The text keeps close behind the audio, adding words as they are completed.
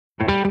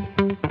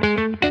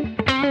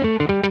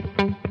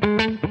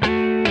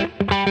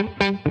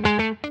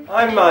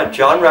I'm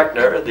John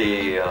Reckner,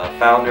 the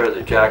founder of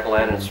the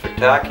Jack-O-Lantern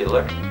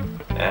Spectacular,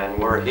 and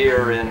we're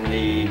here in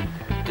the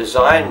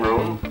design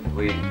room.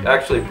 We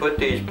actually put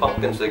these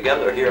pumpkins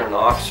together here in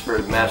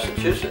Oxford,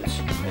 Massachusetts,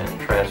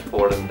 and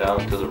transport them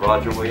down to the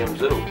Roger Williams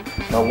Zoo.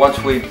 Now once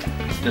we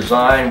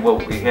design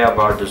what we have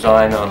our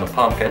design on the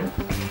pumpkin,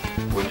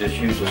 we just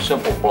use a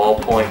simple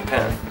ballpoint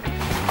pen.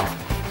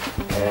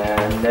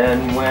 And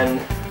then when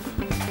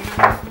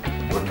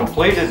we're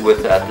completed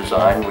with that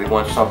design, we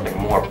want something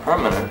more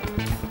permanent.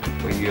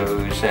 We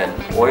use an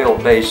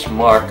oil-based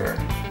marker.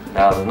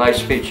 Now the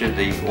nice feature of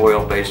the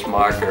oil-based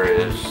marker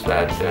is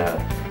that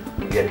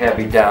we get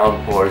heavy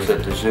downpours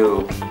at the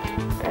zoo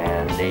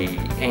and the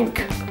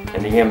ink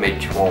in the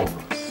image won't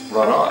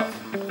run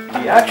off.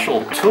 The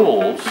actual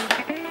tools,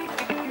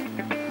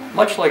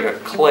 much like a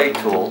clay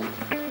tool,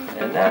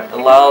 and that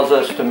allows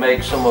us to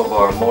make some of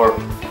our more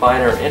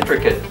finer,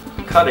 intricate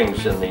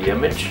cuttings in the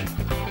image.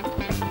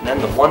 And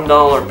then the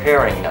 $1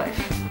 paring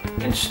knife.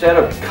 Instead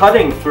of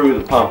cutting through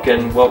the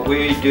pumpkin, what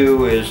we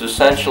do is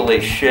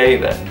essentially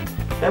shave it.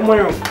 Then when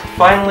we're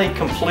finally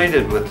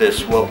completed with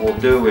this, what we'll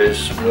do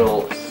is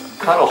we'll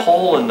cut a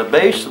hole in the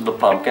base of the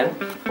pumpkin.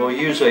 We'll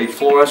use a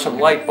fluorescent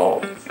light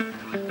bulb,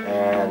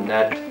 and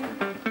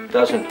that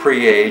doesn't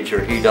pre-age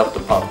or heat up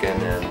the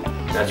pumpkin, and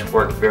that's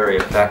worked very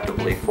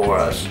effectively for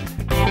us.